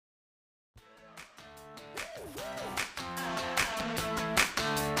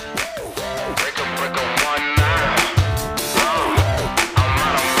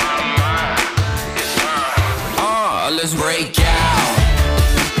let's break out.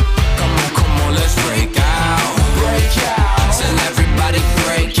 Come on, let's break out. Break out. Tell everybody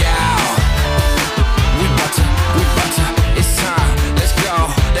break out. We bout to, it's time. Let's go,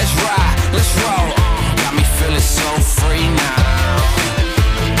 let's ride, let's roll. Got me feeling so free now.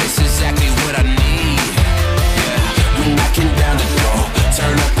 It's exactly what I need. Yeah, we knocking down the door.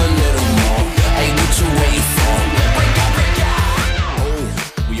 Turn up a little more. Hey, what you waiting for? Break out, break out.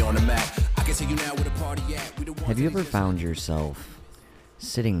 Oh, we on the map. I can see you now where the party at. We the ones Have you that ever just- found yourself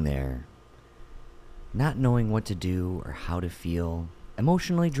sitting there, not knowing what to do or how to feel,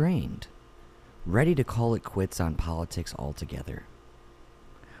 emotionally drained, ready to call it quits on politics altogether?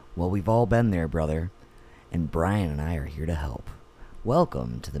 Well, we've all been there, brother, and Brian and I are here to help.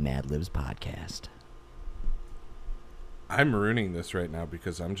 Welcome to the Mad Libs podcast. I'm marooning this right now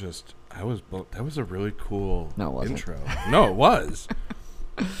because that was a really cool No, it wasn't. intro. No, it was.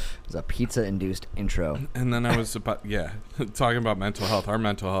 It was a pizza-induced intro. And then I was talking about mental health. Our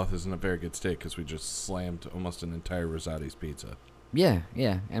mental health is in a very good state because we just slammed almost an entire Rosati's pizza. Yeah,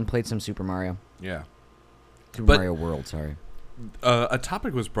 and played some Super Mario. Yeah. Super But- Mario World, sorry. A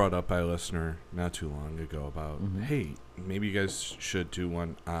topic was brought up by a listener not too long ago about, Mhm. hey, maybe you guys should do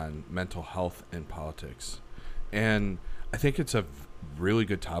one on mental health and politics. And I think it's a really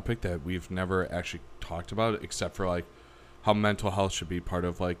good topic that we've never actually talked about, except for like how mental health should be part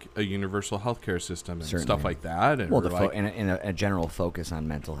of like a universal healthcare system and Certainly. stuff like that. And Well, we're like, in a general focus on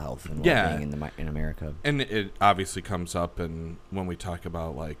mental health and Yeah. well-being in America. and it obviously comes up and when we talk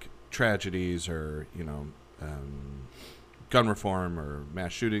about like tragedies or gun reform or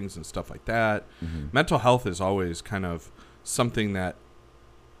mass shootings and stuff like that. Mhm. Mental health is always kind of something that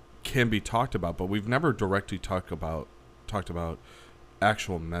can be talked about, but we've never directly talked about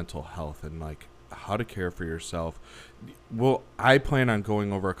actual mental health and like how to care for yourself. Well, I plan on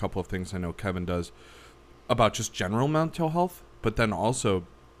going over a couple of things I know Kevin does about just general mental health, but then also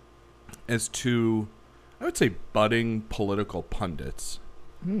as to, I would say, budding political pundits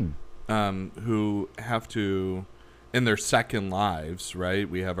who have to, in their second lives, right?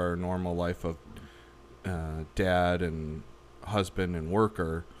 We have our normal life of dad and husband and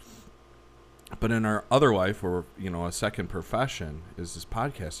worker. But in our other life, or a second profession is this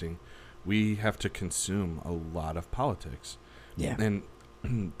podcasting, we have to consume a lot of politics. Yeah. And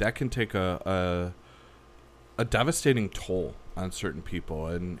that can take a devastating toll on certain people.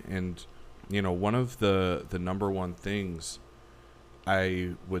 And one of the number one things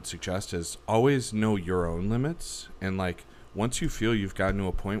I would suggest is always know your own limits. And like once you feel you've gotten to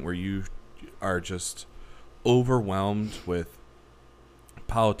a point where you are just overwhelmed with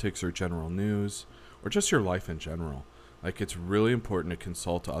politics or general news or just your life in general, like it's really important to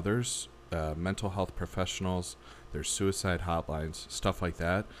consult others, mental health professionals. There's suicide hotlines, stuff like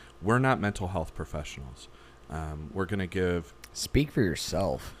that. We're not mental health professionals. We're gonna give. Speak for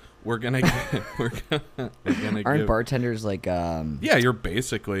yourself. We're gonna. Aren't give, bartenders like Yeah, you're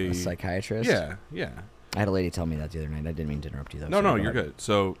basically a psychiatrist? Yeah. I had a lady tell me that the other night. I didn't mean to interrupt you though. No, so you're ahead. good.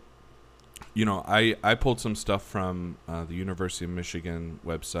 So, I pulled some stuff from the University of Michigan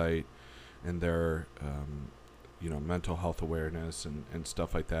website and their, mental health awareness and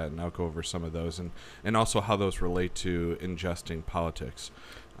stuff like that. And I'll go over some of those and also how those relate to ingesting politics.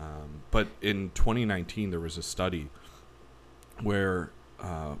 But in 2019, there was a study where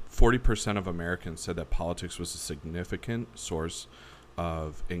 40% of Americans said that politics was a significant source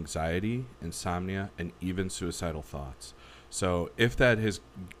of anxiety, insomnia, and even suicidal thoughts. So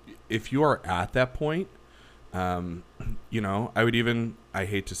if you are at that point, I would even, I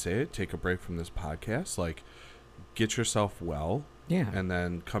hate to say it, take a break from this podcast, like get yourself well, Yeah. and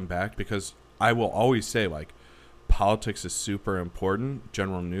then come back, because I will always say like politics is super important.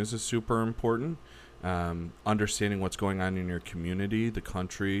 General news is super important. Understanding what's going on in your community, the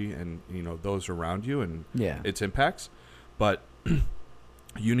country, and those around you and its impacts. But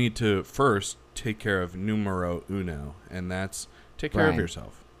you need to first take care of numero uno, and that's take care of Brian.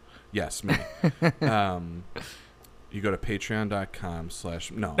 yourself. Yes, me. You go to patreon.com/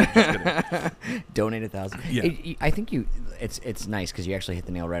 no, I'm just kidding. Donate 1,000. Yeah. I think it's nice because you actually hit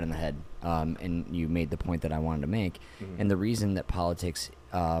the nail right on the head, and you made the point that I wanted to make. Mm-hmm. And the reason that politics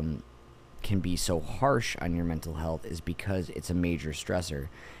can be so harsh on your mental health is because it's a major stressor.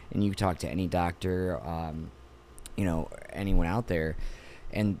 And you talk to any doctor, anyone out there,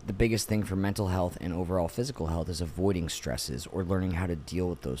 and the biggest thing for mental health and overall physical health is avoiding stresses or learning how to deal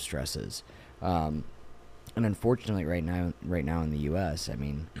with those stresses. And unfortunately, right now in the U.S., I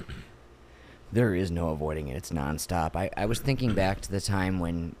mean, there is no avoiding it. It's nonstop. I was thinking back to the time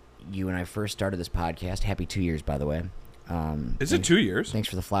when you and I first started this podcast. Happy 2 years, by the way. Is it 2 years? Thanks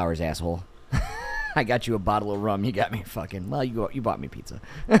for the flowers, asshole. I got you a bottle of rum. You got me fucking. Well, you bought me pizza.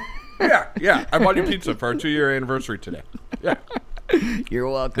 Yeah. I bought you pizza for our 2-year anniversary today. Yeah. You're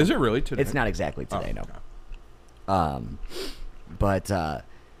welcome. Is it really today? It's not exactly today, no. Okay. But sorry,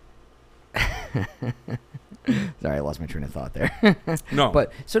 I lost my train of thought there. No.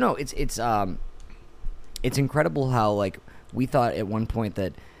 But so no, it's incredible how like we thought at one point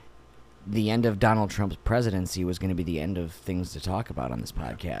that the end of Donald Trump's presidency was going to be the end of things to talk about on this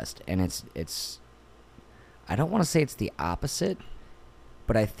podcast, and it's I don't want to say it's the opposite,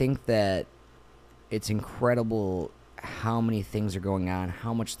 but I think that it's incredible how many things are going on,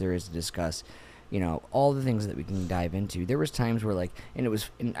 how much there is to discuss, you know, all the things that we can dive into. There was times where like, and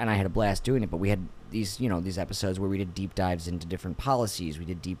I had a blast doing it, but we had these, you know, these episodes where we did deep dives into different policies. We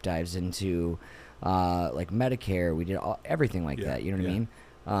did deep dives into like Medicare. We did everything like that. You know what I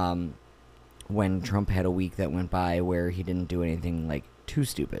mean? When Trump had a week that went by where he didn't do anything like too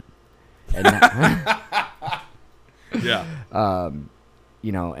stupid. And Yeah.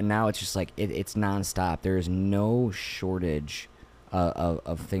 you know, and now it's just like it's nonstop. There is no shortage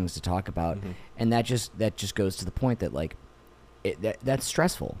of things to talk about, and that just goes to the point that like that's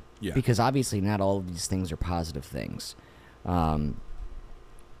stressful. Yeah. Because obviously not all of these things are positive things, and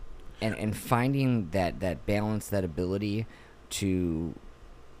finding that balance, that ability to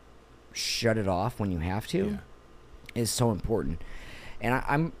shut it off when you have to, is so important. And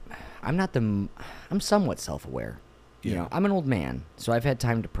I'm somewhat self-aware. You know, I'm an old man, so I've had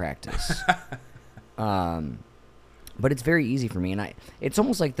time to practice. But it's very easy for me, and it's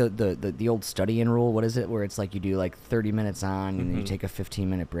almost like the old study-in rule. What is it? Where it's like you do like 30 minutes on, and then you take a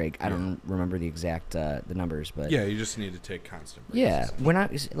 15-minute break. I don't remember the exact the numbers, but Yeah, you just need to take constant breaks. yeah.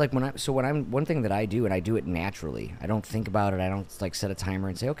 One thing that I do, and I do it naturally. I don't think about it. I don't like set a timer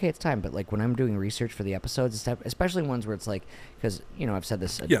and say, okay, it's time. But like when I'm doing research for the episodes, especially ones where it's like, because you know I've said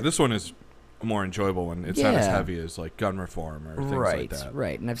this. Yeah, this one is a more enjoyable one. It's not as heavy as like gun reform or things like that.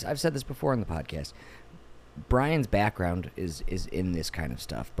 Right. And I've said this before on the podcast. Brian's background is in this kind of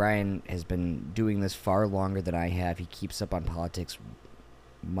stuff. Brian has been doing this far longer than I have. He keeps up on politics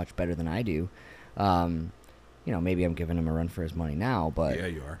much better than I do. You know, maybe I'm giving him a run for his money now, but Yeah,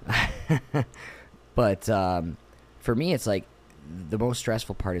 you are. but for me, it's like the most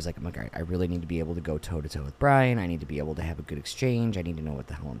stressful part is like, I'm like, all right, I really need to be able to go toe to toe with Brian. I need to be able to have a good exchange. I need to know what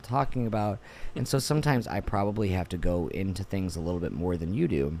the hell I'm talking about. And so sometimes I probably have to go into things a little bit more than you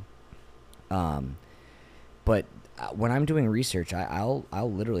do. But when I'm doing research, I'll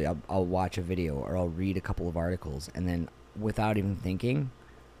literally watch a video or I'll read a couple of articles, and then without even thinking,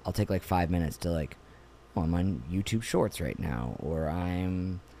 I'll take like 5 minutes to like, oh, I'm on YouTube Shorts right now, or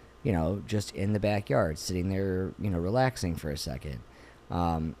I'm, you know, just in the backyard sitting there, you know, relaxing for a second.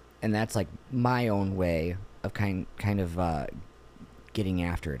 And that's like my own way of kind of getting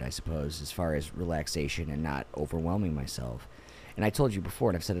after it, I suppose, as far as relaxation and not overwhelming myself. And I told you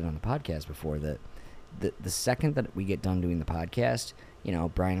before, and I've said it on the podcast before, that the second that we get done doing the podcast, you know,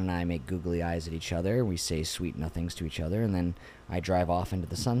 Brian and I make googly eyes at each other. We say sweet nothings to each other, and then I drive off into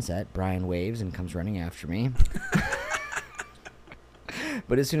the sunset. Brian waves and comes running after me.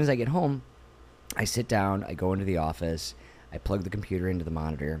 But as soon as I get home, I sit down, I go into the office, I plug the computer into the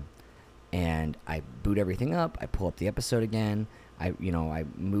monitor, and I boot everything up. I pull up the episode again. I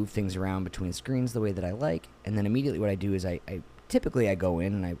move things around between screens the way that I like, and then immediately what I do is I typically go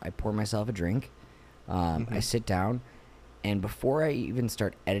in and I pour myself a drink. I sit down, and before I even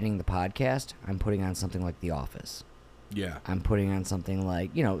start editing the podcast, I'm putting on something like The Office. Yeah. I'm putting on something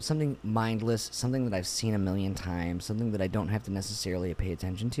like, you know, something mindless, something that I've seen a million times, something that I don't have to necessarily pay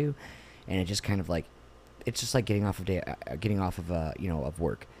attention to, and it just kind of like, it's just like getting off of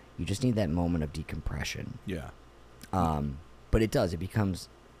work. You just need that moment of decompression. Yeah. But it becomes,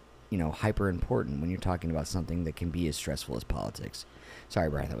 you know, hyper important when you're talking about something that can be as stressful as politics. Sorry,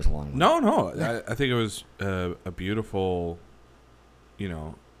 Brian, that was a long one. No. I think it was a beautiful, you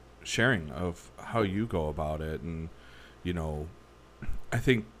know, sharing of how you go about it. And, you know, I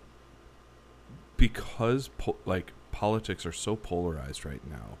think because politics are so polarized right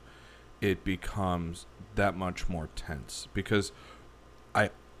now, it becomes that much more tense. Because I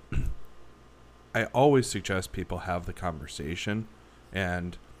always suggest people have the conversation,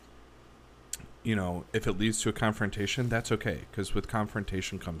 and you know, if it leads to a confrontation, that's okay, because with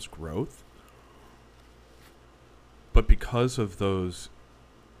confrontation comes growth. But because of those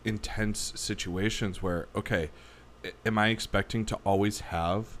intense situations where, okay, am I expecting to always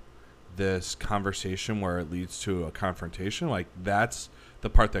have this conversation where it leads to a confrontation? Like, that's the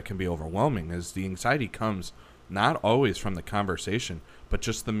part that can be overwhelming, is the anxiety comes not always from the conversation, but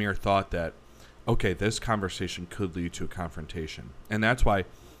just the mere thought that, okay, this conversation could lead to a confrontation. And that's why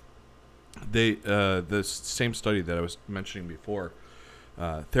the same study that I was mentioning before,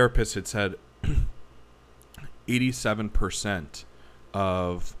 therapists had said 87%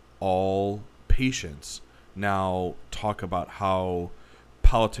 of all patients now talk about how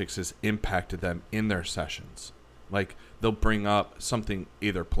politics has impacted them in their sessions. Like, they'll bring up something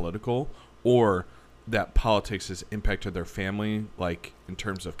either political or that politics has impacted their family, like in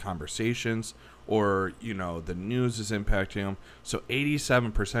terms of conversations, or, you know, the news is impacting them. So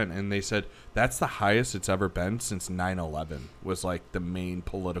 87%, and they said that's the highest it's ever been since 9/11 was like the main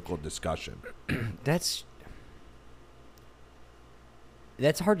political discussion. That's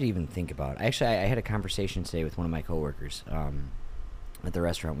hard to even think about. Actually, I had a conversation today with one of my coworkers at the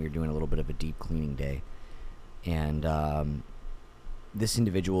restaurant. We were doing a little bit of a deep cleaning day, and this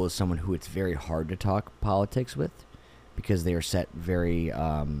individual is someone who it's very hard to talk politics with because they are set very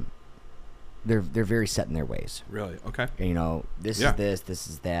they're very set in their ways. Really? Okay. And, you know, this is this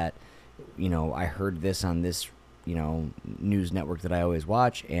is that. You know, I heard this on this, you know, news network that I always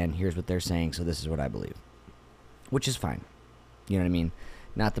watch, and here's what they're saying, so this is what I believe, which is fine. You know what I mean?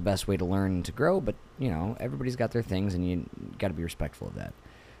 Not the best way to learn and to grow, but, you know, everybody's got their things, and you got to be respectful of that.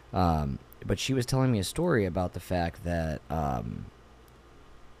 But she was telling me a story about the fact that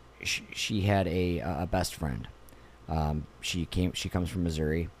she had a best friend. She comes from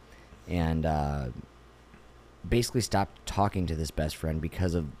Missouri, and basically stopped talking to this best friend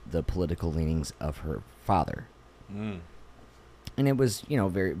because of the political leanings of her father. And it was, you know,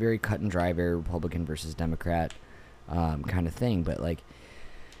 very, very cut and dry, very Republican versus Democrat kind of thing. But, like,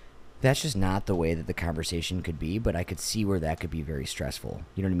 that's just not the way that the conversation could be, but I could see where that could be very stressful.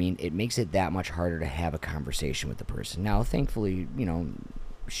 You know what I mean? It makes it that much harder to have a conversation with the person. Now, thankfully, you know,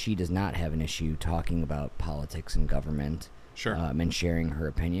 she does not have an issue talking about politics and government. Sure. And sharing her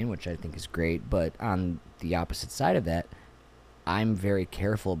opinion, which I think is great. But on the opposite side of that, I'm very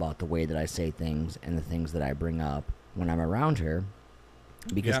careful about the way that I say things and the things that I bring up when I'm around her,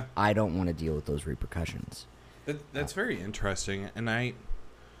 because I don't want to deal with those repercussions. That's very interesting, and I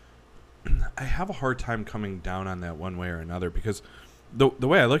have a hard time coming down on that one way or another, because the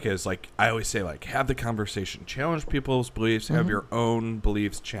way I look at it is, like, I always say, like, have the conversation, challenge people's beliefs, have your own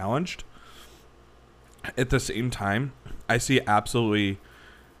beliefs challenged. At the same time, I see absolutely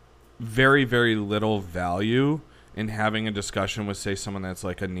very, very little value in having a discussion with, say, someone that's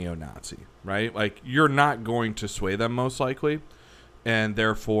like a neo-Nazi, right? Like, you're not going to sway them most likely, and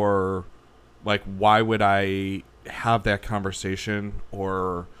therefore, like, why would I have that conversation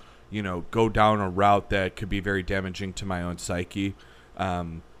or, you know, go down a route that could be very damaging to my own psyche?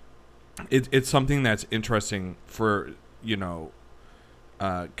 It's something that's interesting for, you know,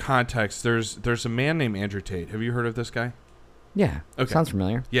 context. There's a man named Andrew Tate. Have you heard of this guy? Yeah. Okay. Sounds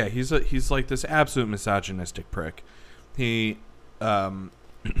familiar. Yeah, he's like this absolute misogynistic prick. He was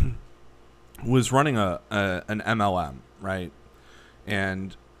running an MLM, right?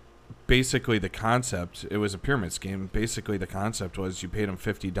 And basically the concept, it was a pyramid scheme. Basically the concept was you paid him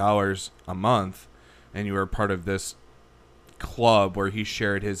 $50 a month and you were part of this club where he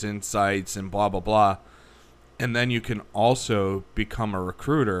shared his insights and blah, blah, blah. And then you can also become a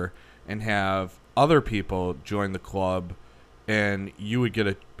recruiter and have other people join the club, and you would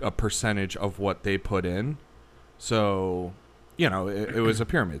get a percentage of what they put in. So, you know, it was a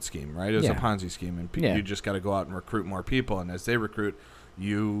pyramid scheme, right? It was a Ponzi scheme, and you just got to go out and recruit more people. And as they recruit,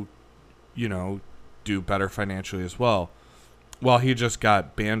 you know, do better financially as well. Well, he just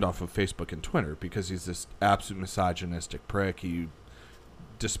got banned off of Facebook and Twitter because he's this absolute misogynistic prick. He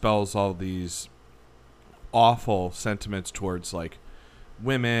dispels all these awful sentiments towards, like,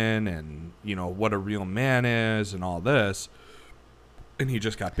 women and, you know, what a real man is and all this. And he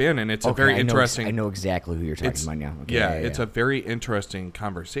just got banned, and it's a very interesting... I know exactly who you're talking about now. Okay, yeah, it's a very interesting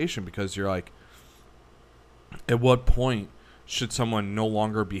conversation, because you're like, at what point should someone no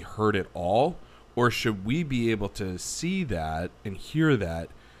longer be heard at all? Or should we be able to see that and hear that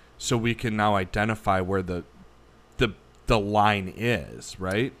so we can now identify where the line is,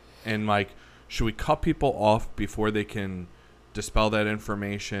 right? And, like, should we cut people off before they can dispel that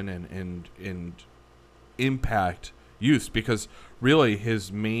information and impact youth? Because really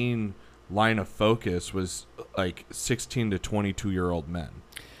his main line of focus was like 16 to 22-year-old men.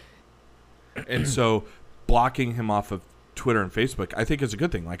 And so blocking him off of Twitter and Facebook, I think, is a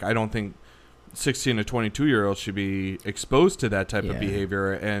good thing. Like, I don't think 16 to 22-year-olds should be exposed to that type of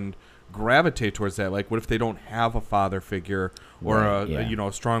behavior and gravitate towards that. Like, what if they don't have a father figure or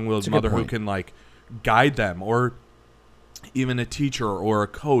a strong-willed mother who can, like, guide them, or even a teacher or a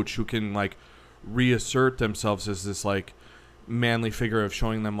coach who can, like, reassert themselves as this, like, manly figure of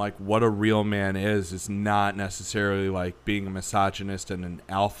showing them like what a real man is not necessarily like being a misogynist and an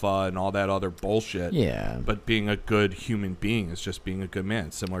alpha and all that other bullshit. Yeah. But being a good human being is just being a good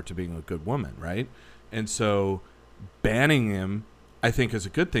man, similar to being a good woman, right? And so banning him, I think, is a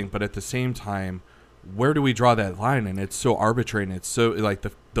good thing. But at the same time, where do we draw that line? And it's so arbitrary, and it's so like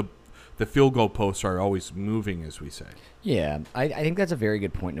the field goal posts are always moving, as we say. Yeah, I think that's a very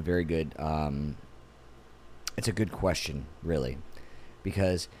good point and a very good. It's a good question, really,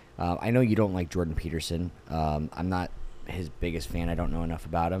 because I know you don't like Jordan Peterson. I'm not his biggest fan. I don't know enough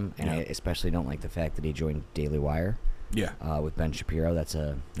about him, and I especially don't like the fact that he joined Daily Wire. Yeah. With Ben Shapiro, that's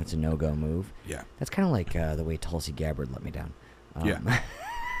a no-go move. Yeah. That's kind of like the way Tulsi Gabbard let me down. Yeah.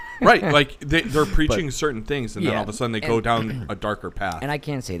 Right, like they're preaching certain things, and then all of a sudden they go down a darker path. And I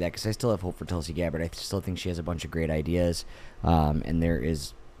can't say that because I still have hope for Tulsi Gabbard. I still think she has a bunch of great ideas, and there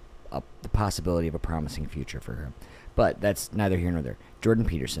is the possibility of a promising future for her. But that's neither here nor there. Jordan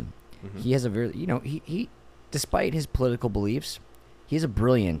Peterson, he has a very, he despite his political beliefs, he's a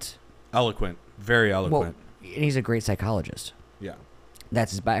brilliant, eloquent, very eloquent. Well, and he's a great psychologist. Yeah,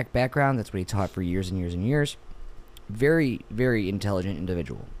 that's his background. That's what he taught for years and years and years. Very, very intelligent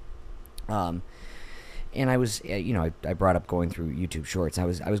individual. And I was, I brought up going through YouTube Shorts. I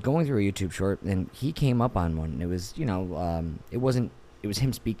was going through a YouTube short, and he came up on one. And it was, it was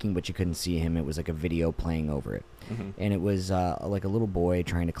him speaking, but you couldn't see him. It was like a video playing over it, and it was like a little boy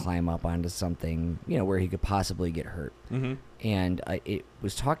trying to climb up onto something, where he could possibly get hurt. And he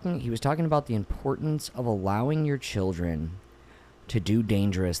was talking about the importance of allowing your children to do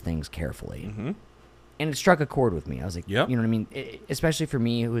dangerous things carefully. And it struck a chord with me. I was like, yep. You know what I mean? Especially for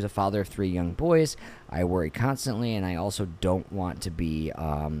me, who's a father of 3 young boys, I worry constantly, and I also don't want to be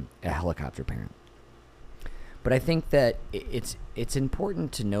a helicopter parent. But I think that it's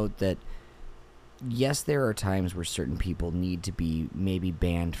important to note that, yes, there are times where certain people need to be maybe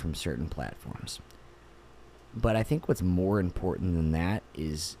banned from certain platforms. But I think what's more important than that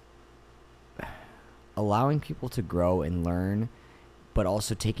is allowing people to grow and learn, but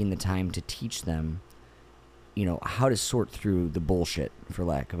also taking the time to teach them how to sort through the bullshit, for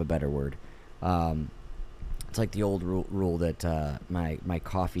lack of a better word. It's like the old rule that my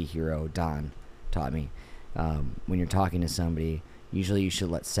coffee hero, Don, taught me. When you're talking to somebody, usually you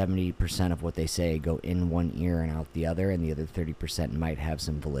should let 70% of what they say go in one ear and out the other, and the other 30% might have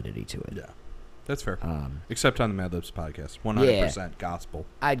some validity to it. Yeah, that's fair. Except on the Mad Libs podcast, 100% gospel.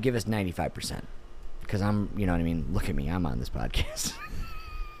 I'd give us 95%, because I'm, look at me, I'm on this podcast.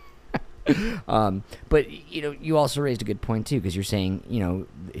 But you also raised a good point too, because you're saying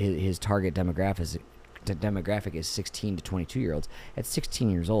his target demographic is 16 to 22-year-olds. At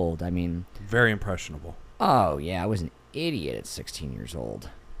 16 years old, I mean, very impressionable. Oh yeah, I was an idiot at 16 years old,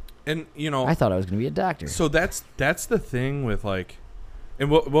 and I thought I was going to be a doctor. So that's the thing with like, and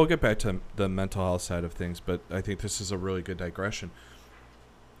we'll get back to the mental health side of things, but I think this is a really good digression.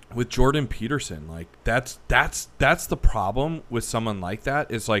 With Jordan Peterson, like that's the problem with someone like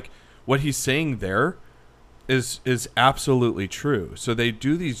that, is like, what he's saying there is absolutely true. So they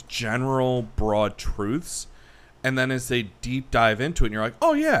do these general broad truths, and then as they deep dive into it, and you're like,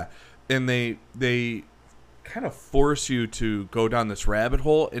 oh yeah, and they kind of force you to go down this rabbit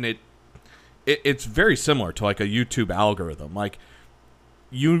hole, and it's very similar to like a YouTube algorithm. Like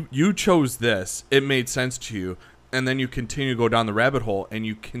you chose this, it made sense to you, and then you continue to go down the rabbit hole, and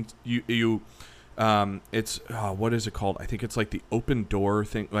it's what is it called? I think it's like the open door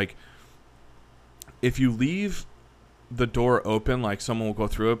thing. Like, if you leave the door open, like, someone will go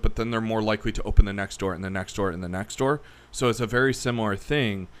through it, but then they're more likely to open the next door and the next door and the next door. So it's a very similar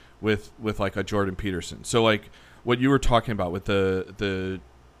thing with like a Jordan Peterson. So like what you were talking about with the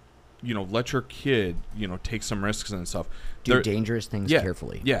let your kid, take some risks and stuff. Do dangerous things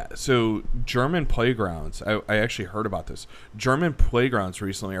carefully. Yeah. So German playgrounds, I actually heard about this. German playgrounds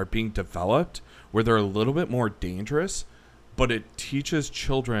recently are being developed where they're a little bit more dangerous, but it teaches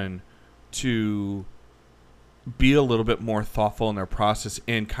children to be a little bit more thoughtful in their process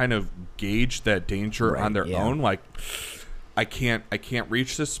and kind of gauge that danger on their own. Like, I can't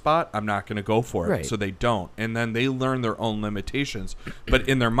reach this spot, I'm not going to go for it. Right. So they don't. And then they learn their own limitations. But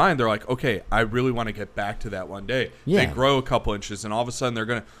in their mind, they're like, okay, I really want to get back to that one day. Yeah. They grow a couple inches, and all of a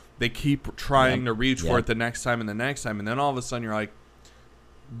sudden they keep trying to reach for it the next time and the next time. And then all of a sudden you're like,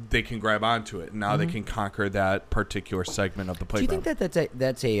 they can grab onto it. And now they can conquer that particular segment of the playground. Do you think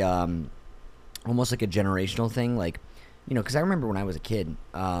that's a almost like a generational thing? Like, because I remember when I was a kid,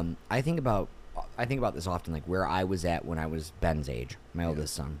 I think about this often, like where I was at when I was Ben's age, my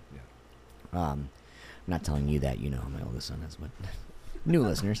oldest son. Yeah. I'm not telling you that, who my oldest son is, but new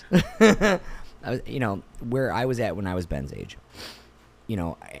listeners. you know, where I was at when I was Ben's age. You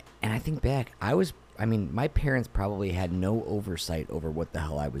know, and I think back, my parents probably had no oversight over what the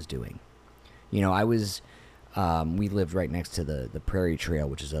hell I was doing. You know, we lived right next to the Prairie Trail,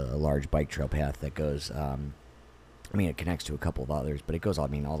 which is a large bike trail path that goes, it connects to a couple of others, but it goes, all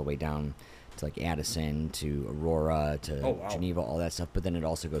the way down to like Addison, to Aurora, to Geneva, all that stuff. But then it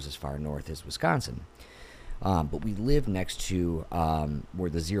also goes as far north as Wisconsin. But we lived next to where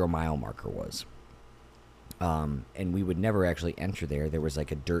the 0 mile marker was. And we would never actually enter there. There was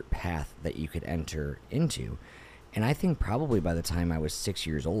like a dirt path that you could enter into. And I think probably by the time I was 6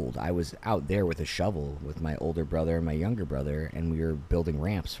 years old, I was out there with a shovel with my older brother and my younger brother, and we were building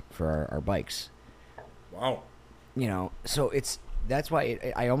ramps for our bikes. Wow. You know, so that's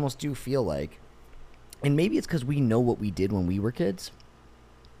why I almost do feel like, and maybe it's because we know what we did when we were kids,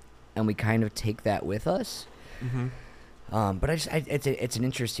 and we kind of take that with us. Mm-hmm. But it's an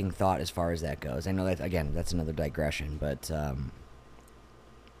interesting thought as far as that goes. I know that, again, that's another digression, but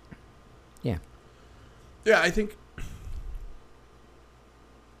yeah. Yeah, I think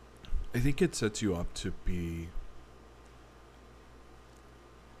it sets you up to be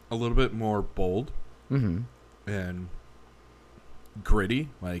a little bit more bold and gritty.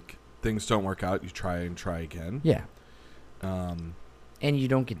 Like, things don't work out, you try and try again. Yeah. And you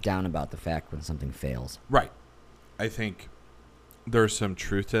don't get down about the fact when something fails. Right. I think there's some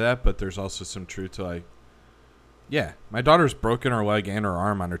truth to that, but there's also some truth to, like, yeah, my daughter's broken her leg and her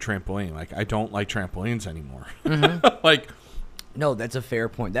arm on her trampoline. Like, I don't like trampolines anymore. Like, no, that's a fair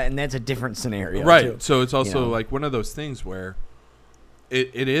point. And that's a different scenario, right? Too. So it's also like one of those things where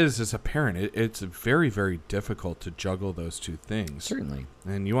it is, as a parent, it's very, very difficult to juggle those two things. Certainly.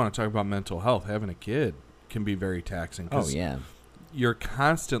 And you want to talk about mental health? Having a kid can be very taxing. Oh yeah. You're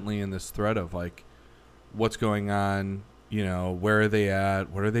constantly in this thread of, like, what's going on? You know, where are they at?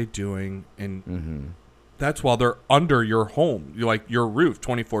 What are they doing? And that's while they're under your home, your roof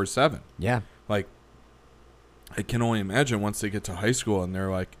 24/7. Yeah. Like, I can only imagine once they get to high school and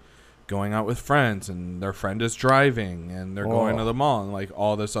they're, like, going out with friends and their friend is driving and they're going to the mall and, like,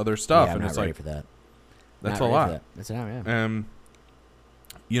 all this other stuff. Yeah, I'm and not it's ready like, for that. That's not a ready lot. for that. That's not, yeah.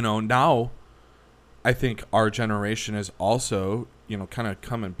 You know, now I think our generation is also, you know, kind of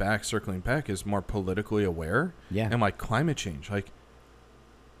circling back, is more politically aware. Yeah. And, like, climate change. Like,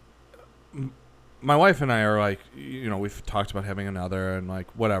 my wife and I are, like, you know, we've talked about having another and,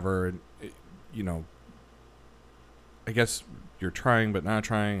 like, whatever. And, you know, I guess you're trying but not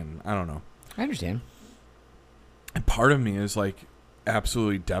trying, and I don't know. I understand. And part of me is, like,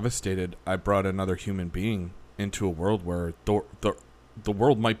 absolutely devastated I brought another human being into a world where the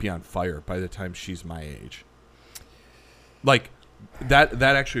world might be on fire by the time she's my age. Like, that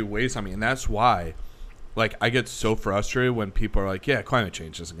actually weighs on me, and that's why, like, I get so frustrated when people are like, yeah, climate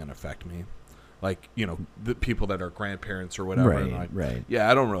change isn't going to affect me. Like, you know, the people that are grandparents or whatever. Right, and like, right.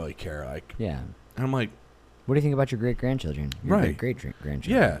 Yeah, I don't really care. Like, Yeah. and I'm like, what do you think about your great-grandchildren? Your Right. Great-grandchildren.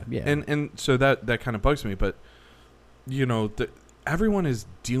 yeah. Yeah. And so that kind of bugs me. But, you know, everyone is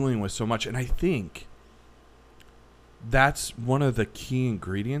dealing with so much. And I think that's one of the key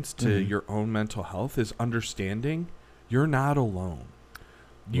ingredients to your own mental health, is understanding you're not alone.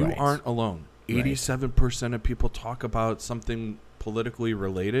 You Right. aren't alone. 87% of people talk about something politically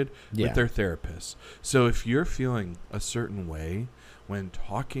related with their therapist. So if you're feeling a certain way when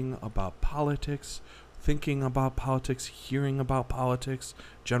talking about politics, thinking about politics, hearing about politics,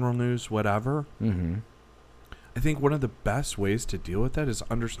 general news, whatever, I think one of the best ways to deal with that is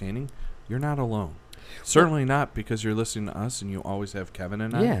understanding you're not alone. Certainly not because you're listening to us and you always have Kevin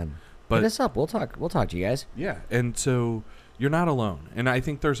and I. Yeah. But hit us up. We'll talk to you guys. yeah, and so you're not alone. And I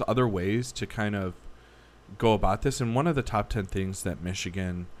think there's other ways to kind of go about this. And one of the top 10 things that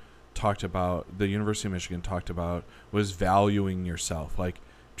Michigan talked about, the University of Michigan talked about, was valuing yourself. Like,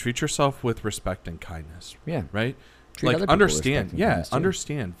 treat yourself with respect and kindness. Yeah. Right? Treat other Like, people with understand. respect and Yeah, kindness, too.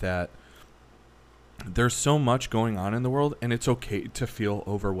 understand that there's so much going on in the world, and it's okay to feel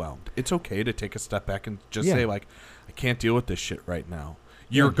overwhelmed. It's okay to take a step back and just say, like, I can't deal with this shit right now.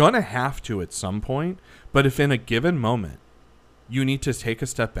 You're going to have to at some point, but if in a given moment you need to take a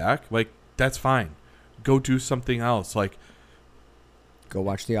step back, like, that's fine. Go do something else. Like, Go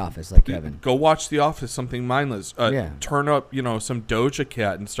watch The Office like Kevin. go watch The Office, something mindless. Yeah. Turn up, you know, some Doja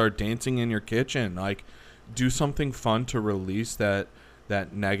Cat and start dancing in your kitchen. Like, do something fun to release that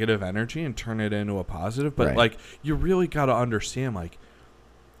negative energy and turn it into a positive. But, Right. like, you really got to understand, like,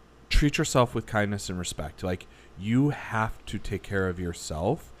 treat yourself with kindness and respect. Like, you have to take care of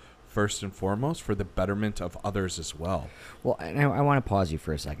yourself first and foremost for the betterment of others as well. Well, and I want to pause you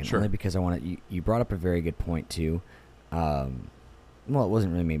for a second, Sure. only because I want to. You brought up a very good point too. well, it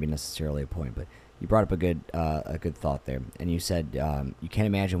wasn't really maybe necessarily a point, but you brought up a good thought there, and you said you can't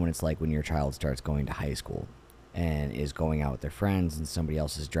imagine what it's like when your child starts going to high school and is going out with their friends and somebody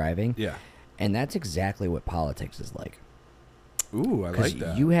else is driving. Yeah. And that's exactly what politics is like. Ooh, I like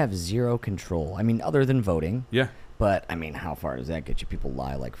that. You have zero control. I mean, other than voting. Yeah. But, I mean, how far does that get you? People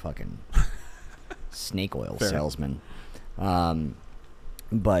lie like fucking snake oil Fair. salesmen.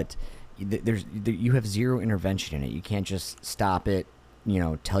 But you have zero intervention in it. You can't just stop it,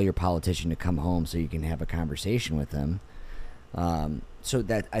 tell your politician to come home so you can have a conversation with them. So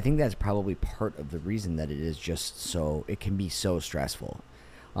that I think that's probably part of the reason that it is just it can be so stressful.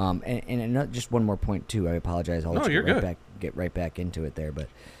 And just one more point too. I apologize. I'll let you get right back into it there. But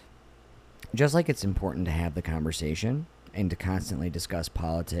just like it's important to have the conversation and to constantly discuss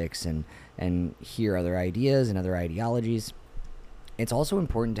politics and hear other ideas and other ideologies, it's also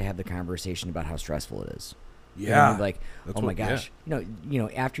important to have the conversation about how stressful it is. Yeah. Like, oh my gosh. Yeah.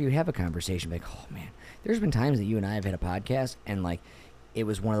 After you have a conversation, like, oh man, there's been times that you and I have had a podcast and like it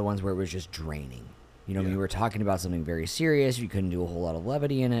was one of the ones where it was just draining. We were talking about something very serious. You couldn't do a whole lot of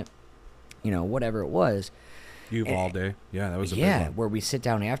levity in it. Whatever it was. You've all day. Yeah, that was a big one. Where we sit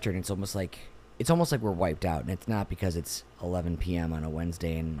down after it and it's almost like we're wiped out, and it's not because it's 11 p.m. on a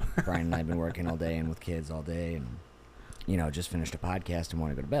Wednesday and Brian and I have been working all day and with kids all day and just finished a podcast and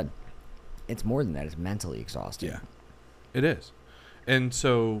want to go to bed. It's more than that. It's mentally exhausting. Yeah, it is. And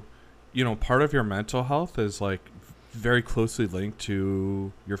so, part of your mental health is like very closely linked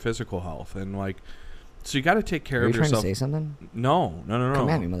to your physical health, and like, so you got to take care of yourself. Are you trying to say something? No. Come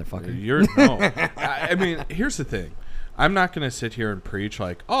at me, motherfucker. No. I mean, here's the thing. I'm not going to sit here and preach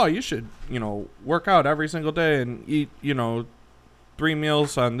like, oh, you should, work out every single day and eat, 3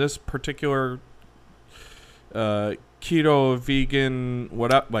 meals on this particular keto, vegan,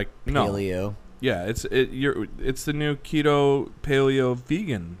 like, no. Paleo. Yeah, it's the new keto, paleo,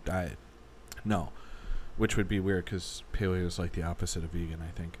 vegan diet. No, which would be weird because paleo is like the opposite of vegan,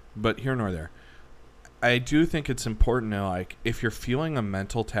 I think. But here nor there. I do think it's important to, like, if you're feeling a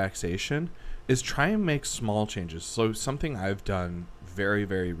mental taxation, is try and make small changes. So something I've done very,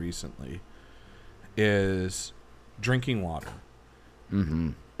 very recently is drinking water.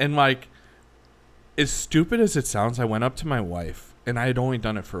 Mm-hmm. And, like, as stupid as it sounds, I went up to my wife, and I had only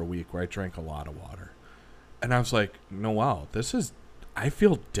done it for a week where I drank a lot of water. And I was like, no, wow, I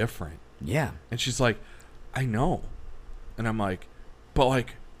feel different. Yeah. And she's like, I know. And I'm like, but,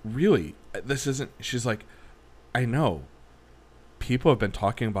 like, really, this isn't. She's like, I know. People have been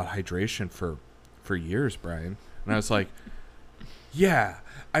talking about hydration for years, Brian. And I was like, yeah,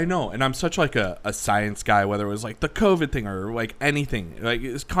 I know. And I'm such like a science guy, whether it was like the COVID thing or like anything, like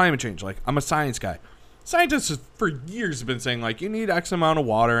it's climate change. Like, I'm a science guy. Scientists for years have been saying like you need X amount of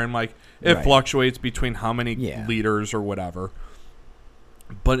water, and like it fluctuates between how many liters or whatever.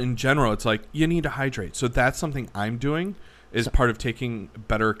 But in general, it's like you need to hydrate. So that's something I'm doing. Is part of taking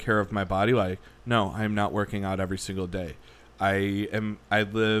better care of my body. Like, no, I'm not working out every single day. I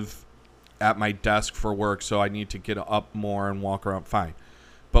live at my desk for work, so I need to get up more and walk around. Fine.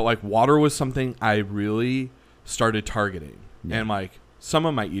 But like water was something I really started targeting. Yeah. And like some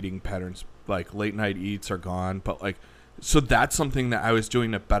of my eating patterns, like late night eats are gone. But like, so that's something that I was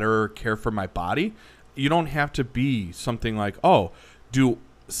doing to better care for my body. You don't have to be something like, oh, do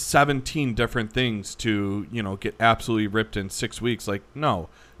 17 different things to get absolutely ripped in 6 weeks. Like, no,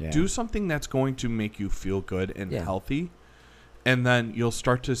 do something that's going to make you feel good and healthy, and then you'll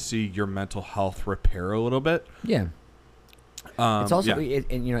start to see your mental health repair a little bit. It's also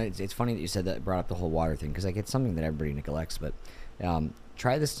it's funny that you said that, brought up the whole water thing, because like it's something that everybody neglects. But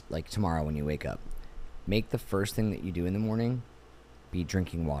try this like tomorrow when you wake up. Make the first thing that you do in the morning be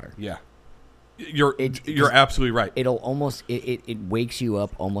drinking water. You're absolutely right. It'll almost it wakes you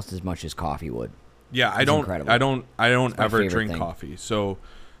up almost as much as coffee would. Yeah, I don't ever drink coffee. So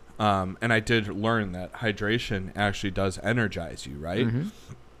and I did learn that hydration actually does energize you, right? Mm-hmm.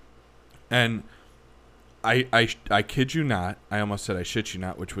 And I kid you not, I almost said I shit you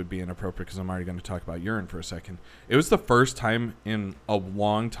not, which would be inappropriate because I'm already going to talk about urine for a second. It was the first time in a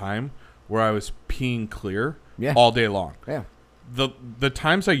long time where I was peeing clear all day long. Yeah. The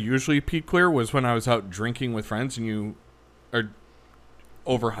times I usually pee clear was when I was out drinking with friends and you are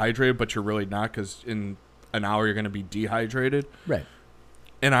overhydrated, but you're really not, because in an hour you're going to be dehydrated. Right.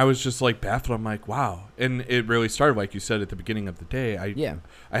 And I was just like baffled. I'm like, wow. And it really started, like you said, at the beginning of the day.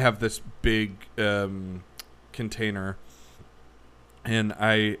 I have this big container, and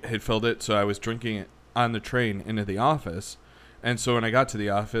I had filled it, so I was drinking it on the train into the office. And so when I got to the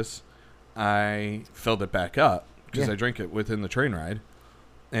office, I filled it back up, because I drank it within the train ride.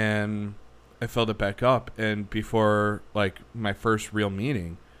 And I filled it back up, and before like my first real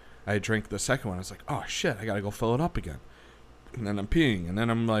meeting, I drank the second one. I was like, oh shit, I gotta go fill it up again. And then I'm peeing, and then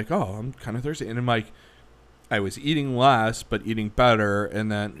I'm like, oh, I'm kind of thirsty, and I'm like, I was eating less but eating better,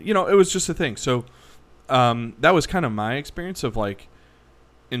 and then it was just a thing. So that was kind of my experience of like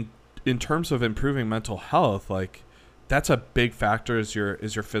in terms of improving mental health, like that's a big factor is your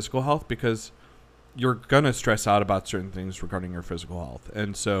physical health, because you're gonna stress out about certain things regarding your physical health,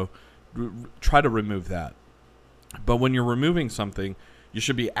 and so try to remove that. But when you're removing something, you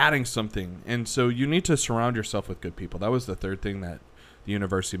should be adding something, and so you need to surround yourself with good people. That was the third thing that the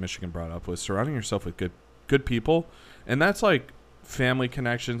University of Michigan brought up, was surrounding yourself with good people, and that's like family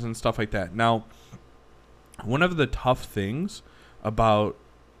connections and stuff like that. Now, one of the tough things about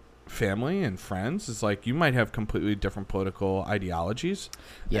family and friends is like you might have completely different political ideologies.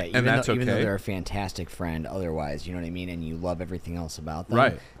 Yeah, and that's okay. Even though they're a fantastic friend otherwise, you know what I mean, and you love everything else about them,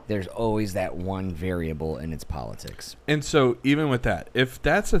 right? There's always that one variable, and it's politics. And so even with that, if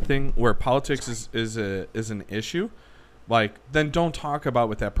that's a thing where politics is an issue, like then don't talk about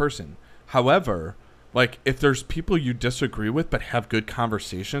with that person. However, like if there's people you disagree with but have good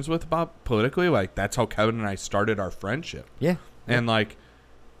conversations with about politically, like that's how Kevin and I started our friendship. Yeah. And like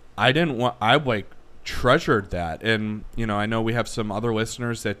I treasured that. And I know we have some other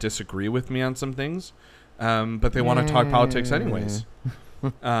listeners that disagree with me on some things, but they want to talk politics anyways.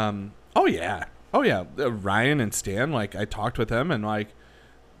 Oh yeah, Ryan and Stan, like I talked with them, and like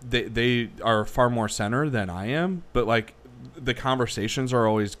they are far more center than I am, but like the conversations are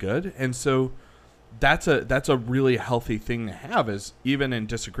always good. And so that's a really healthy thing to have, is even in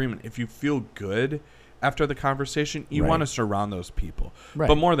disagreement, if you feel good after the conversation, you want to surround those people. Right.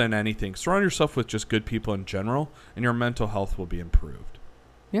 But more than anything, surround yourself with just good people in general, and your mental health will be improved.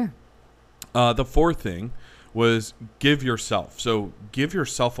 Yeah. The fourth thing was give yourself. So give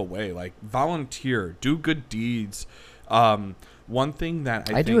yourself away, like volunteer, do good deeds. One thing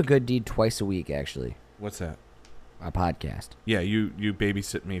that I do a good deed twice a week, actually. What's that? A podcast. Yeah, you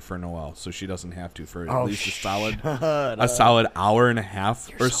babysit me for Noelle, so she doesn't have to for at least a solid hour and a half.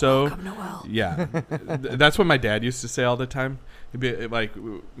 You're or so. Welcome, Noelle. Yeah, that's what my dad used to say all the time. He'd be like,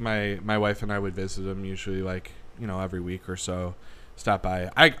 my wife and I would visit him usually like every week or so. Stop by.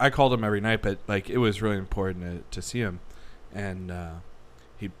 I called him every night, but like it was really important to see him, and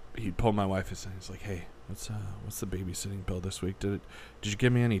he pulled my wife aside. He's like, hey, what's the babysitting bill this week? Did you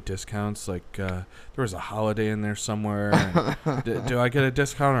give me any discounts? Like there was a holiday in there somewhere. And do I get a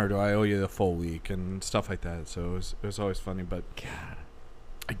discount, or do I owe you the full week and stuff like that? So it was always funny. But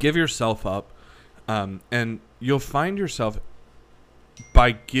God, give yourself up, and you'll find yourself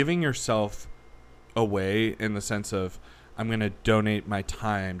by giving yourself away in the sense of I'm going to donate my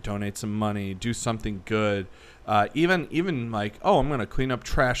time, donate some money, do something good. Even like, I'm going to clean up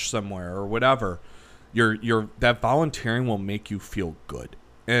trash somewhere or whatever. That volunteering will make you feel good.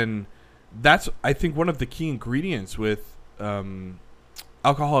 And that's, I think, one of the key ingredients with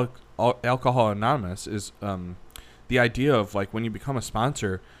Alcohol Anonymous is the idea of like when you become a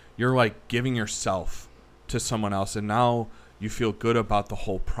sponsor, you're like giving yourself to someone else, and now you feel good about the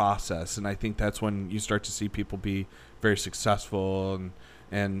whole process. And I think that's when you start to see people be very successful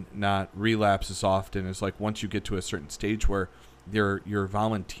and not relapse as often. It's like once you get to a certain stage where you're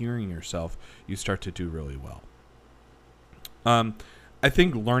volunteering yourself, you start to do really well. I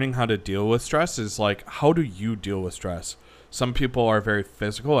think learning how to deal with stress is like, how do you deal with stress? Some people are very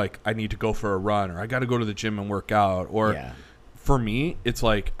physical, like I need to go for a run, or I got to go to the gym and work out, or for me, it's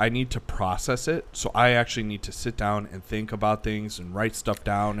like I need to process it. So I actually need to sit down and think about things and write stuff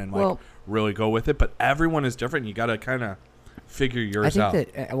down and like really go with it. But everyone is different. You got to kind of figure yours out.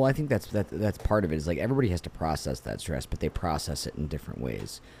 I think that's part of it. Is like everybody has to process that stress, but they process it in different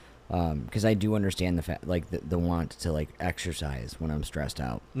ways. Because I do understand the fact, like the want to like exercise when I'm stressed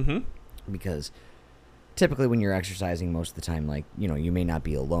out. Mm-hmm. Because typically when you're exercising, most of the time, like you may not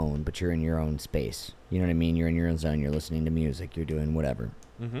be alone, but you're in your own space. You know what I mean? You're in your own zone. You're listening to music. You're doing whatever.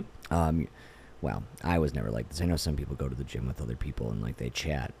 Mm-hmm. Well, I was never like this. I know some people go to the gym with other people and like they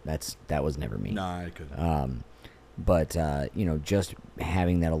chat. That was never me. Nah, I couldn't. But just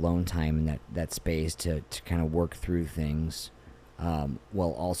having that alone time and that space to kind of work through things,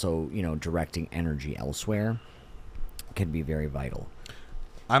 while also directing energy elsewhere, can be very vital.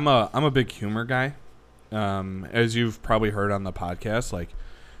 I'm a big humor guy, as you've probably heard on the podcast. Like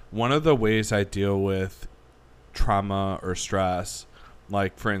one of the ways I deal with trauma or stress,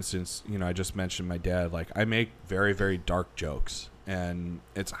 like for instance, I just mentioned my dad. Like I make very, very dark jokes, and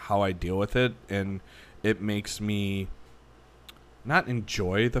it's how I deal with it, and it makes me not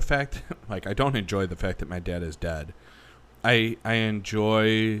enjoy the fact, like I don't enjoy the fact that my dad is dead. I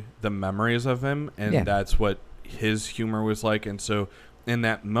enjoy the memories of him, and that's what his humor was like. And so in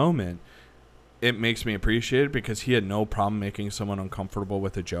that moment, it makes me appreciate it because he had no problem making someone uncomfortable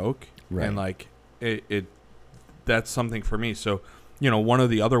with a joke. Right. And like it that's something for me. So, one of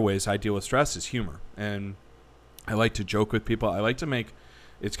the other ways I deal with stress is humor. And I like to joke with people. I like to make,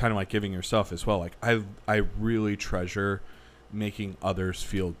 it's kind of like giving yourself as well. Like I really treasure making others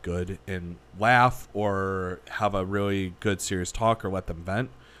feel good and laugh or have a really good serious talk or let them vent.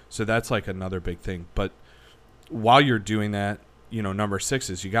 So that's like another big thing. But while you're doing that, number 6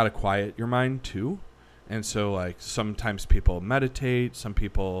 is you got to quiet your mind too. And so like sometimes people meditate, some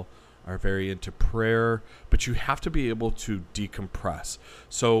people are very into prayer, but you have to be able to decompress.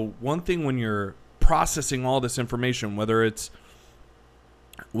 So one thing when you're processing all this information, whether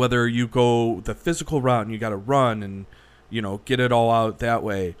you go the physical route and you got to run and, get it all out that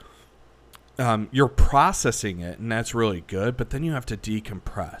way, you're processing it and that's really good, but then you have to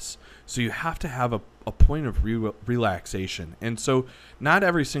decompress. So you have to have a point of relaxation. And so not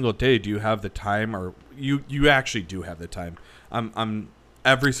every single day do you have the time, or you actually do have the time. I'm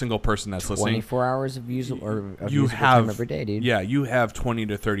every single person that's 24 listening. 24 hours of usable You usable have time every day, dude. Yeah, you have 20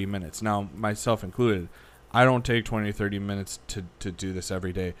 to 30 minutes. Now, myself included, I don't take 20 to 30 minutes to do this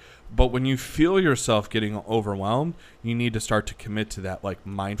every day. But when you feel yourself getting overwhelmed, you need to start to commit to that like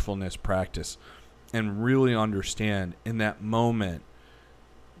mindfulness practice and really understand in that moment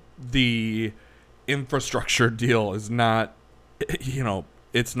the infrastructure deal is not,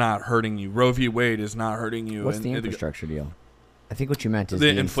 it's not hurting you. Roe v. Wade is not hurting you. What's the infrastructure deal? I think what you meant is the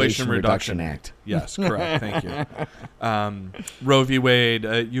Inflation Reduction Act. Yes, correct. Thank you. Roe v. Wade,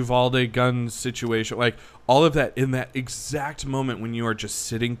 Uvalde gun situation, like all of that in that exact moment when you are just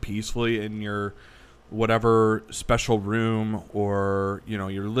sitting peacefully in your whatever special room or,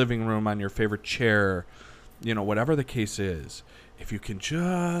 your living room on your favorite chair, whatever the case is, if you can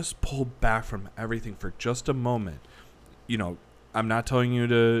just pull back from everything for just a moment, I'm not telling you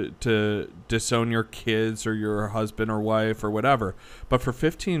to disown your kids or your husband or wife or whatever, but for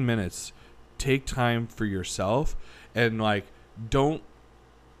 15 minutes, take time for yourself and like don't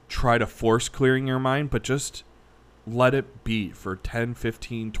try to force clearing your mind, but just let it be for 10,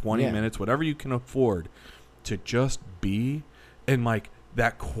 15, 20 minutes, whatever you can afford to just be. And like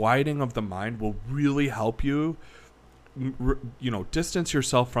that quieting of the mind will really help you distance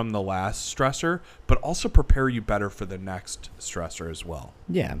yourself from the last stressor, but also prepare you better for the next stressor as well.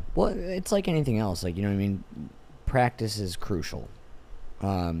 Yeah. Well, it's like anything else. Like, practice is crucial.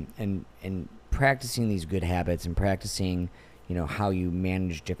 And practicing these good habits and practicing, how you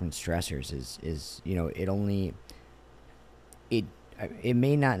manage different stressors is it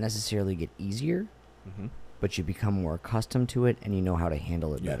may not necessarily get easier, but you become more accustomed to it and you know how to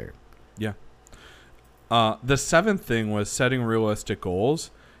handle it better. Yeah. The 7th thing was setting realistic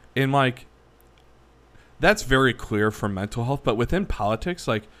goals. And like, that's very clear for mental health, but within politics,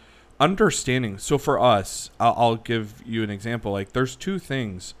 like understanding. So for us, I'll give you an example. Like there's 2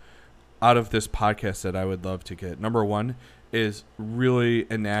 things out of this podcast that I would love to get. Number 1 is really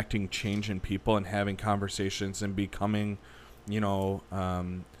enacting change in people and having conversations and becoming,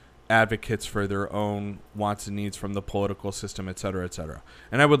 advocates for their own wants and needs from the political system, et cetera, et cetera.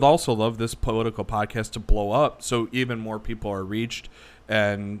 And I would also love this political podcast to blow up so even more people are reached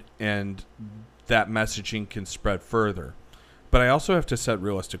and that messaging can spread further. But I also have to set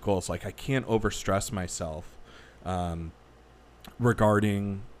realistic goals. Like I can't overstress myself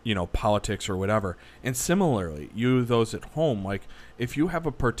regarding, politics or whatever. And similarly, those at home, like if you have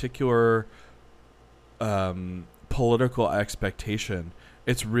a particular political expectation,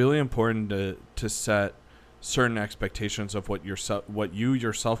 it's really important to set certain expectations of what you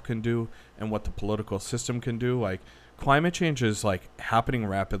yourself can do and what the political system can do. Like climate change is like happening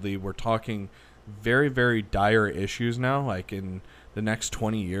rapidly. We're talking very, very dire issues now. Like in the next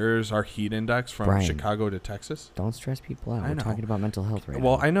 20 years, our heat index from Brian, Chicago to Texas. Don't stress people out. I We're know. talking about mental health right now.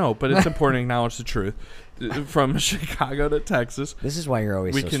 Well, I know, but it's important to acknowledge the truth. From Chicago to Texas. This is why you're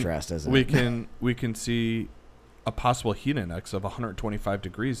always stressed, isn't it? We can see a possible heat index of 125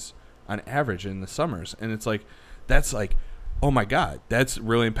 degrees on average in the summers. And it's like, that's like, oh my God, that's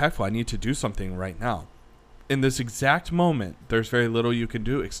really impactful. I need to do something right now. In this exact moment, there's very little you can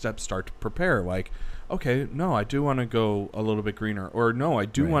do except start to prepare. Like, okay, no, I do want to go a little bit greener, or no, I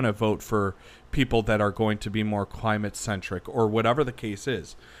do want to vote for people that are going to be more climate centric, or whatever the case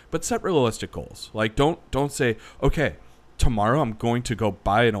is. But set realistic goals. Like, don't say, okay, tomorrow I'm going to go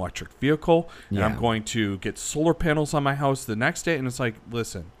buy an electric vehicle and I'm going to get solar panels on my house the next day. And it's like,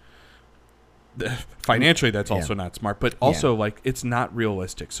 listen, financially that's also not smart, but also like it's not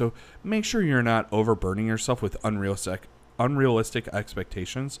realistic. So make sure you're not overburdening yourself with unrealistic unrealistic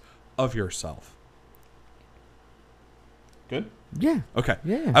expectations of yourself. Good? Yeah. Okay.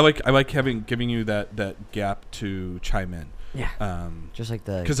 Yeah. I like giving you that gap to chime in. Yeah. Just like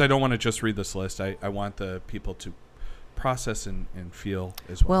the... Because I don't want to just read this list. I want the people to process and feel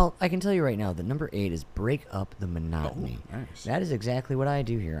as well. Well, I can tell you right now that number 8 is break up the monotony. Oh, nice. That is exactly what I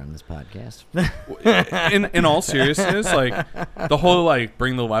do here on this podcast. in all seriousness, like the whole like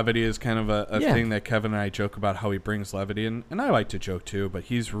bring the levity is kind of a Yeah. thing that Kevin and I joke about how he brings levity, and I like to joke too, but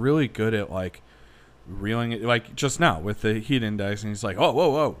he's really good at like reeling it, like just now with the heat index, and he's like,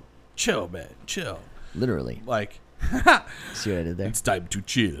 whoa, chill, man, chill. Literally. Like, See what I did there? it's time to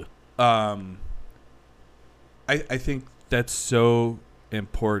chill. I think that's so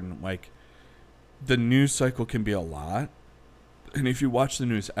important. Like, the news cycle can be a lot, and if you watch the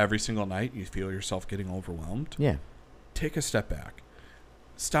news every single night, you feel yourself getting overwhelmed. Yeah. Take a step back.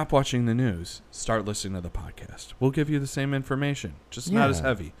 Stop watching the news. Start listening to the podcast. We'll give you the same information, just not as Yeah.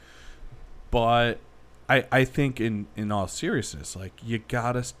 heavy. But I think in all seriousness, like, you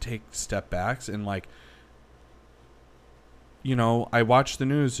gotta take step backs and like, you know, I watch the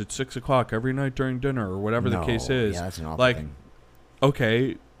news at 6 o'clock every night during dinner or whatever the case is. Yeah, that's an awful Like, thing.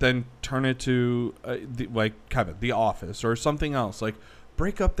 okay, then turn it to like Kevin, The Office or something else. Like,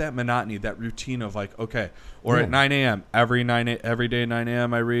 break up that monotony, that routine of like, okay, or Yeah. at 9 a.m. every day at 9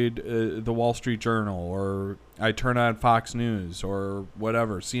 a.m. I read the Wall Street Journal, or I turn on Fox News or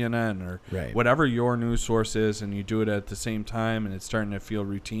whatever, CNN or Right. whatever your news source is, and you do it at the same time, and it's starting to feel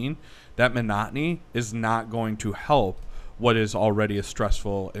routine. That monotony is not going to help what is already a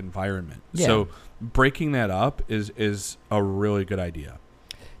stressful environment. Yeah. So breaking that up is a really good idea.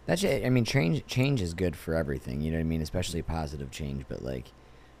 That's it. I mean, change is good for everything. You know what I mean? Especially positive change. But like,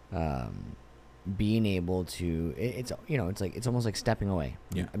 being able to, it's you know, it's like it's almost like stepping away.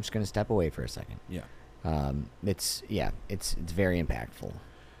 Yeah. I'm just gonna step away for a second. Yeah. It's very impactful.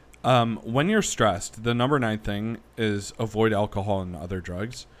 When you're stressed, the number 9 thing is avoid alcohol and other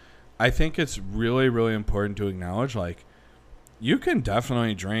drugs. I think it's really, really important to acknowledge, like, you can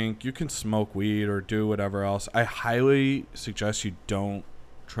definitely drink, you can smoke weed or do whatever else. I highly suggest you don't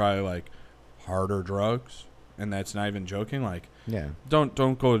try like harder drugs, and that's not even joking. Like, Yeah. don't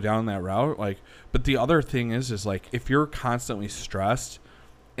go down that route. Like, but the other thing is like, if you're constantly stressed,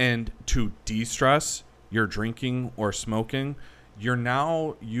 and to de-stress, you're drinking or smoking, you're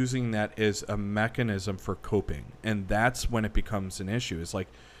now using that as a mechanism for coping, and that's when it becomes an issue. It's like,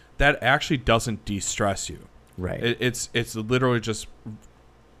 that actually doesn't de-stress you. Right. It's literally just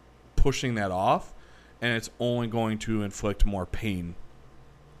pushing that off, and it's only going to inflict more pain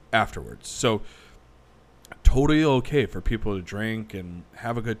afterwards. So totally okay for people to drink and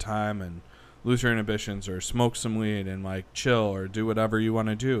have a good time and lose your inhibitions or smoke some weed and like chill or do whatever you want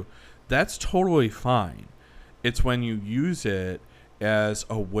to do. That's totally fine. It's when you use it as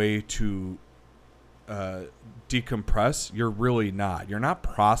a way to decompress, you're really not. You're not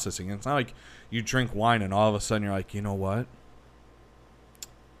processing. It's not like you drink wine and all of a sudden you're like, you know what?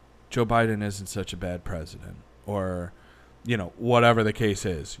 Joe Biden isn't such a bad president, or, you know, whatever the case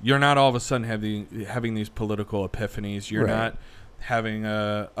is. You're not all of a sudden having these political epiphanies. You're Right. not having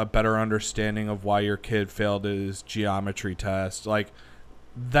a better understanding of why your kid failed his geometry test. Like,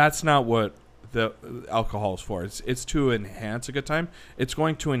 that's not what the alcohol is for. It's to enhance a good time. It's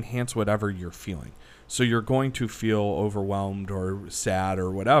going to enhance whatever you're feeling. So you're going to feel overwhelmed or sad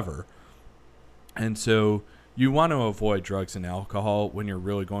or whatever. And so you want to avoid drugs and alcohol when you're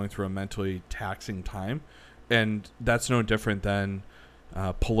really going through a mentally taxing time. And that's no different than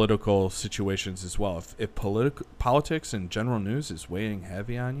political situations as well. If politics and general news is weighing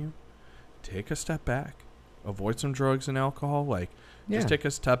heavy on you, take a step back. Avoid some drugs and alcohol. Like, just take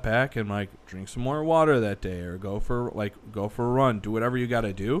a step back and like drink some more water that day, or go for a run. Do whatever you got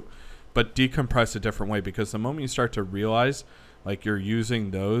to do, but decompress a different way, because the moment you start to realize like you're using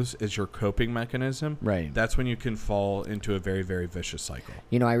those as your coping mechanism, Right. that's when you can fall into a very, very vicious cycle.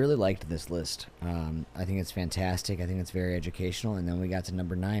 You know, I really liked this list. I think it's fantastic. I think it's very educational. And then we got to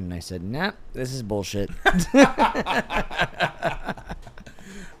number 9, and I said, nah, this is bullshit.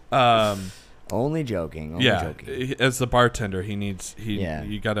 Only joking. Only joking. As the bartender,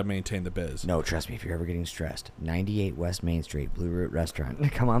 you got to maintain the biz. No, trust me, if you're ever getting stressed, 98 West Main Street, Blue Root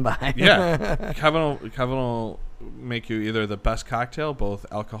Restaurant. Come on by. Yeah, Kevin will make you either the best cocktail, both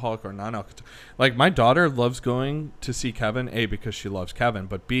alcoholic or non-alcoholic. Like, my daughter loves going to see Kevin, A, because she loves Kevin,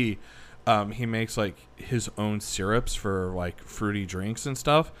 but B, he makes like his own syrups for like fruity drinks and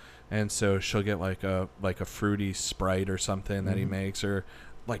stuff, and so she'll get like a fruity Sprite or something that he makes, or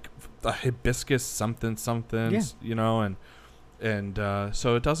like a hibiscus something, Yeah. you know, and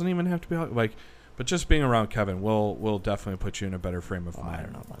so it doesn't even have to be like, But just being around Kevin will definitely put you in a better frame of mind. I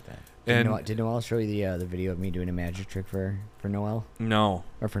don't know about that. And Did Noel show you the video of me doing a magic trick for Noel? no,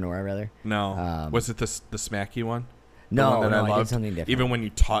 Or for Nora, rather? no. Was it the smacky one? The No, one that I did loved? something different. Even when you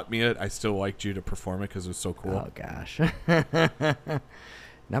taught me it, I still liked you to perform it because it was so cool. Oh, gosh.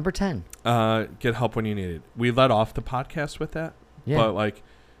 Number 10. Get help when you need it. We let off the podcast with that. Yeah. But, like,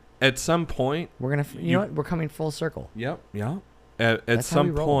 at some point... We're going to... You know what? We're coming full circle. Yep, yeah. At That's how we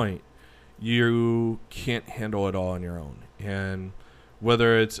some roll. point, you can't handle it all on your own. And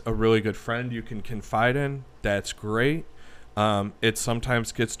whether it's a really good friend you can confide in, that's great. It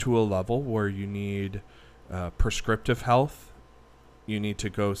sometimes gets to a level where you need prescriptive health. You need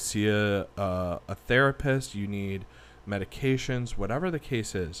to go see a therapist. You need medications, whatever the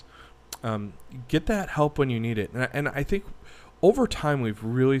case is. Get that help when you need it. And I think over time we've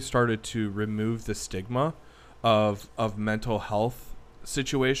really started to remove the stigma of mental health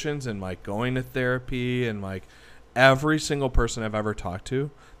situations and like going to therapy, and like every single person I've ever talked to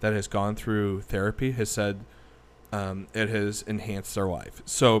that has gone through therapy has said it has enhanced their life.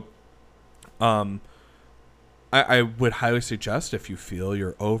 So I would highly suggest, if you feel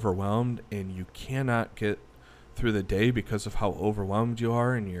you're overwhelmed and you cannot get through the day because of how overwhelmed you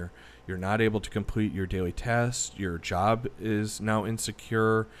are, and you're not able to complete your daily tasks, your job is now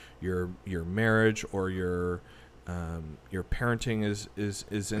insecure, your marriage or your parenting is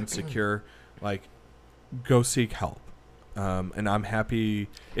insecure, like, go seek help. And I'm happy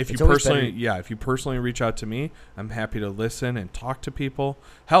if you personally reach out to me, I'm happy to listen and talk to people.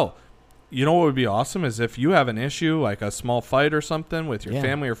 Hell, you know what would be awesome is if you have an issue, like a small fight or something with your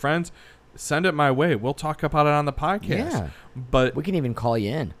family or friends, send it my way. We'll talk about it on the podcast. Yeah. But We can even call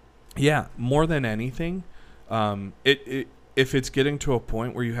you in. yeah, more than anything, if it's getting to a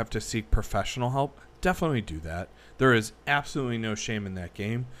point where you have to seek professional help, definitely do that. There is absolutely no shame in that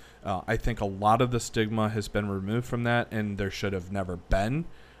game. I think a lot of the stigma has been removed from that, and there should have never been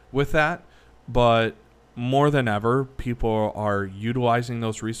with that. But more than ever, people are utilizing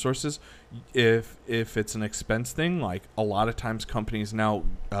those resources. If it's an expense thing, like a lot of times companies now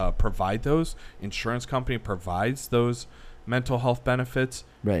provide those. Insurance company provides those mental health benefits.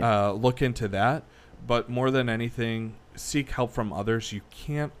 Right. Look into that. But more than anything, seek help from others. You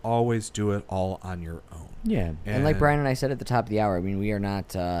can't always do it all on your own. Yeah. And like Brian and I said at the top of the hour, I mean, we are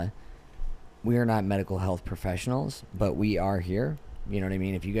not medical health professionals, but we are here. You know what I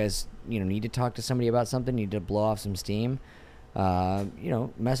mean? If you guys, need to talk to somebody about something, need to blow off some steam,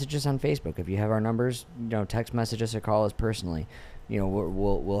 message us on Facebook. If you have our numbers, text message us or call us personally.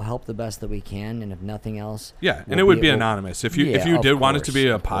 We'll help the best that we can, and if nothing else, and it would be anonymous. If you did want it to be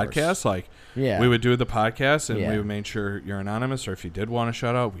a podcast, we would do the podcast, and we would make sure you're anonymous. Or if you did want to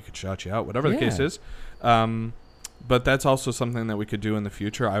shout out, we could shout you out. Whatever the case is. But that's also something that we could do in the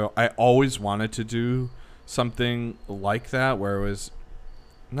future. I always wanted to do something like that, where it was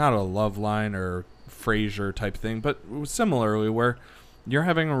not a love line or Frasier type thing, but similarly where you're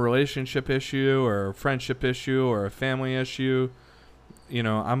having a relationship issue or a friendship issue or a family issue.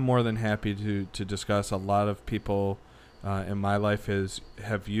 I'm more than happy to discuss. A lot of people in my life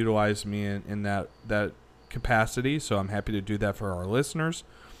have utilized me in that capacity, so I'm happy to do that for our listeners,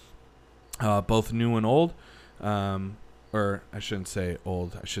 both new and old. Or I shouldn't say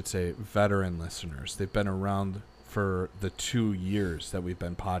old, I should say veteran listeners. They've been around for the 2 years that we've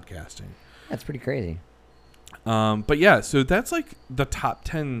been podcasting. That's pretty crazy. But yeah, so that's like the top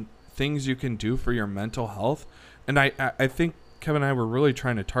 10 things you can do for your mental health. And I think Kevin and I were really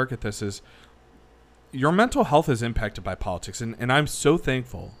trying to target this is your mental health is impacted by politics. And I'm so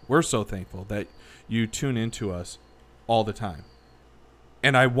thankful, we're so thankful that you tune into us all the time.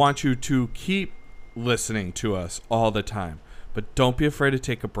 And I want you to keep listening to us all the time, but don't be afraid to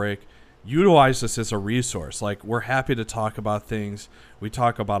take a break. Utilize this as a resource. Like, we're happy to talk about things. We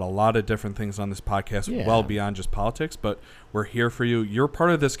talk about a lot of different things on this podcast, well beyond just politics, but we're here for you. You're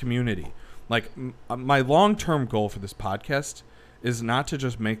part of this community. Like, my long-term goal for this podcast is not to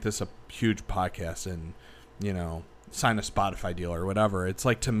just make this a huge podcast and, sign a Spotify deal or whatever. It's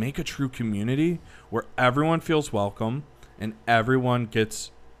like to make a true community where everyone feels welcome and everyone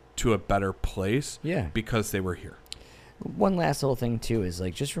gets to a better place because they were here. One last little thing too is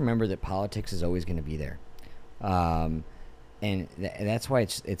just remember that politics is always going to be there, and that's why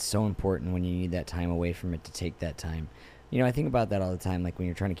it's so important when you need that time away from it to take that time. I think about that all the time, like when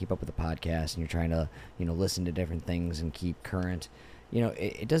you're trying to keep up with the podcast and you're trying to listen to different things and keep current.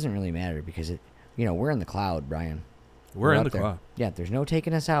 It doesn't really matter because we're in the cloud, Brian. We're in the cloud. Yeah, there's no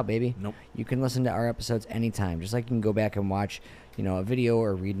taking us out, baby. Nope. You can listen to our episodes anytime, just like you can go back and watch, a video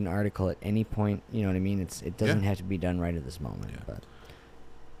or read an article at any point. You know what I mean? It doesn't have to be done right at this moment. Yeah. But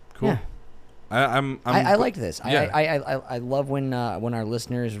cool. I like this. Yeah. I love when our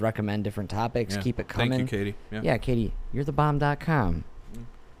listeners recommend different topics. Yeah. Keep it coming. Thank you, Katie. Yeah, Katie, you're thebomb.com.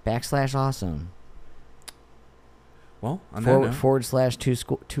 /awesome. Well, on that note,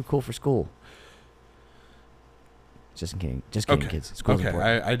 / too cool for school. Just kidding. Just kidding, okay. kids. School's Okay,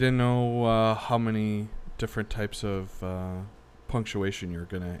 important. I didn't know how many different types of punctuation you're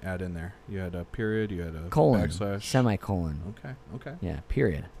going to add in there. You had a period, you had a colon, backslash. semicolon. Okay. Yeah,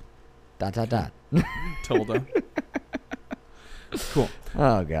 period. ... Tilde. Cool.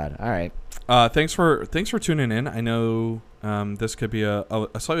 Oh God. All right. Thanks for tuning in. I know this could be a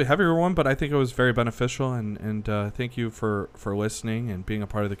slightly heavier one, but I think it was very beneficial. And thank you for listening and being a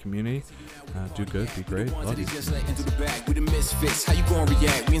part of the community. Do good. Be great. Love you. We the misfits. How you gonna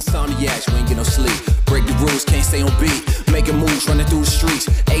react? We insomniacs. We ain't get no sleep. Break the rules. Can't stay on beat. Making moves. Running through the streets.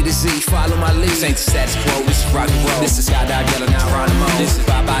 A to Z. Follow my lead. This ain't the status quo. This is rock and roll. This is Skydive Yellow now Geronimo. This is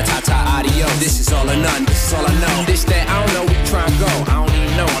bye bye ta ta audio. This is all or none. This is all I know. This that I don't know. We try and go. I don't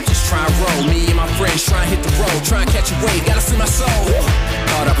even know. I'm just trying to roll. Me and my friends trying to hit the road. Trying to catch a wave. Gotta free my soul.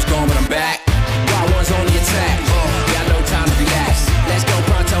 Thought I was gone, but I'm back. Wild ones on the attack. Got no time to relax. Let's go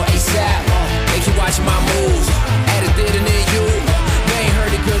pronto ASAP. Make you watch my moves. Add a bit and then you. They ain't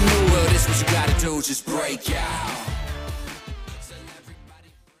heard a good news. Well, this what you gotta do. Just break out.